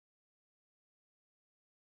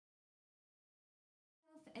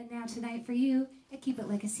And now tonight for you, at Keep It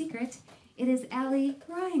Like a Secret, it is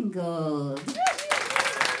Reingold.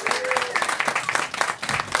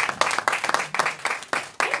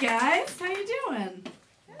 Hey guys, how you doing?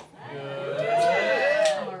 Good.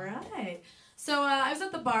 All right. So I was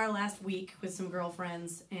at the bar last week with some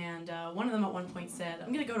girlfriends, and one of them at one point said,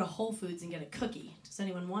 "I'm going to go to Whole Foods and get a cookie. Does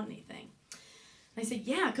anyone want anything?" And I said,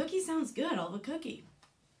 "Yeah, cookie sounds good. I'll have a cookie."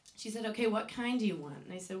 She said, "Okay, what kind do you want?"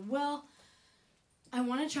 And I said, "Well, I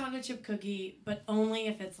want a chocolate chip cookie, but only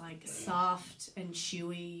if it's like soft and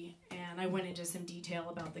chewy." And I went into some detail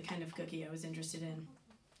about the kind of cookie I was interested in.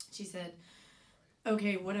 She said,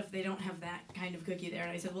 "Okay, what if they don't have that kind of cookie there?"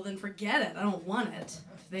 And I said, "Well, then forget it. I don't want it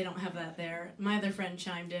if they don't have that there." My other friend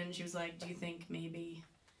chimed in. She was like, "Do you think maybe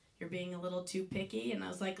you're being a little too picky?" And I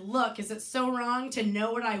was like, "Look, is it so wrong to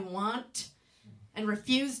know what I want and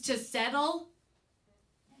refuse to settle?"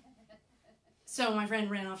 So my friend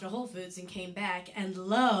ran off to Whole Foods and came back, and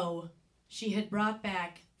lo, she had brought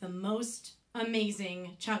back the most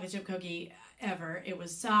amazing chocolate chip cookie ever. It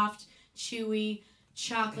was soft, chewy,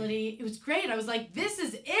 chocolatey. It was great. I was like, this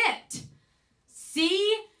is it.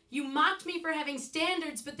 See? You mocked me for having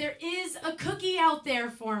standards, but there is a cookie out there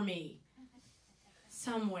for me.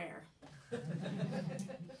 Somewhere.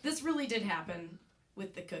 This really did happen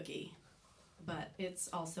with the cookie, but it's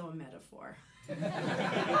also a metaphor.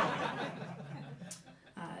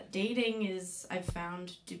 Dating is, I've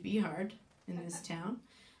found, to be hard in this town.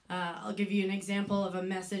 I'll give you an example of a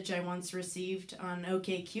message I once received on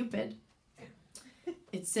OkCupid.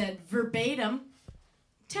 It said verbatim,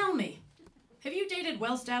 "Tell me, have you dated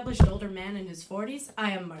well-established older man in his 40s?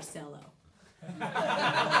 I am Marcelo."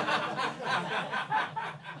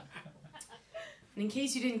 And in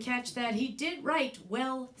case you didn't catch that, he did write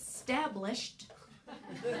well-established.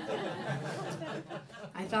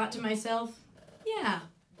 I thought to myself, yeah,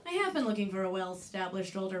 I have been looking for a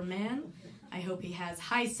well-established older man. I hope he has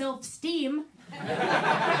high self-esteem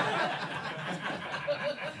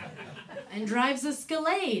and drives a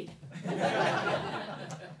Escalade.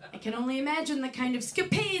 I can only imagine the kind of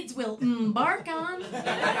scapades we'll embark on.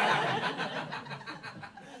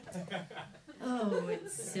 Oh,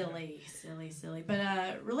 it's silly, silly, silly.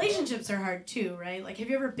 But relationships are hard too, right? Like, have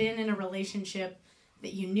you ever been in a relationship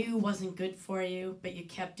that you knew wasn't good for you, but you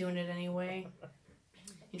kept doing it anyway?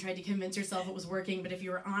 You tried to convince yourself it was working, but if you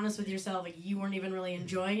were honest with yourself, like, you weren't even really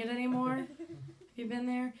enjoying it anymore. Have you been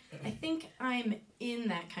there? I think I'm in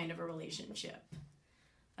that kind of a relationship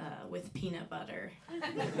with peanut butter.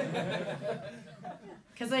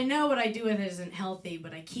 Because I know what I do with it isn't healthy,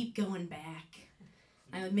 but I keep going back.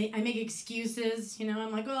 I make excuses, you know.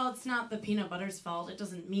 I'm like, well, it's not the peanut butter's fault. It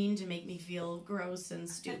doesn't mean to make me feel gross and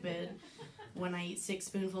stupid when I eat 6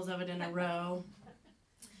 spoonfuls of it in a row.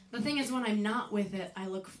 The thing is, when I'm not with it, I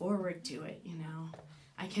look forward to it, you know.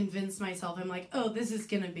 I convince myself, I'm like, oh, this is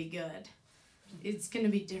going to be good. It's going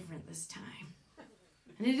to be different this time.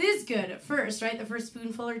 And it is good at first, right? The first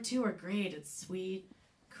spoonful or two are great. It's sweet,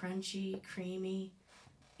 crunchy, creamy.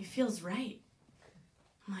 It feels right.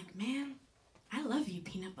 I'm like, man, I love you,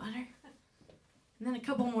 peanut butter. And then a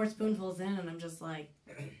couple more spoonfuls in, and I'm just like,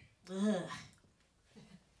 ugh,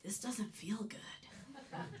 this doesn't feel good.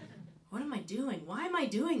 What am I doing? Why am I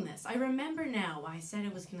doing this? I remember now why I said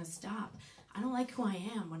it was going to stop. I don't like who I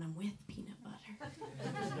am when I'm with peanut butter.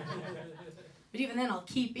 But even then, I'll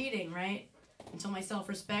keep eating, right? Until my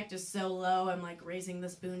self-respect is so low, I'm like raising the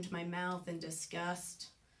spoon to my mouth in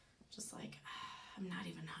disgust. Just like, I'm not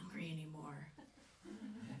even hungry anymore.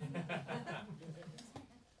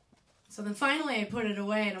 So then finally I put it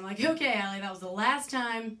away, and I'm like, okay, Allie, that was the last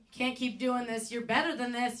time. Can't keep doing this. You're better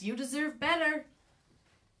than this. You deserve better.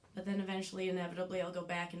 But then eventually, inevitably, I'll go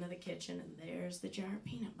back into the kitchen, and there's the jar of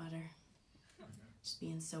peanut butter. Just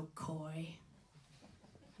being so coy.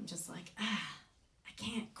 I'm just like, I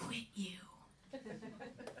can't quit you.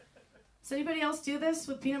 Does anybody else do this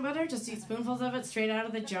with peanut butter? Just eat spoonfuls of it straight out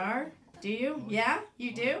of the jar? Do you? Yeah?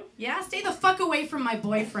 You do? Yeah? Stay the fuck away from my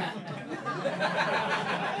boyfriend.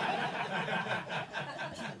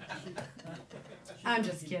 I'm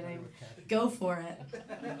just kidding. Go for it.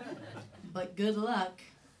 But good luck.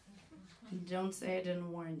 Don't say I didn't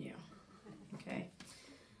warn you. Okay?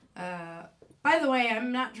 By the way,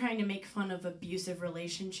 I'm not trying to make fun of abusive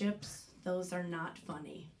relationships. Those are not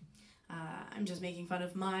funny. I'm just making fun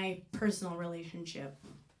of my personal relationship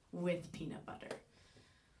with peanut butter,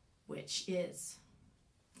 which is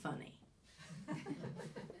funny.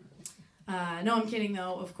 No, I'm kidding,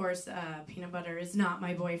 though. Of course, peanut butter is not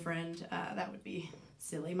my boyfriend. That would be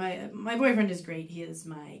silly. My boyfriend is great. He is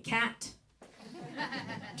my cat.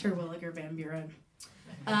 Terwilliger Van Buren.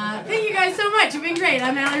 Thank you guys so much. You've been great.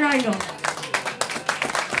 I'm Allie Reingold.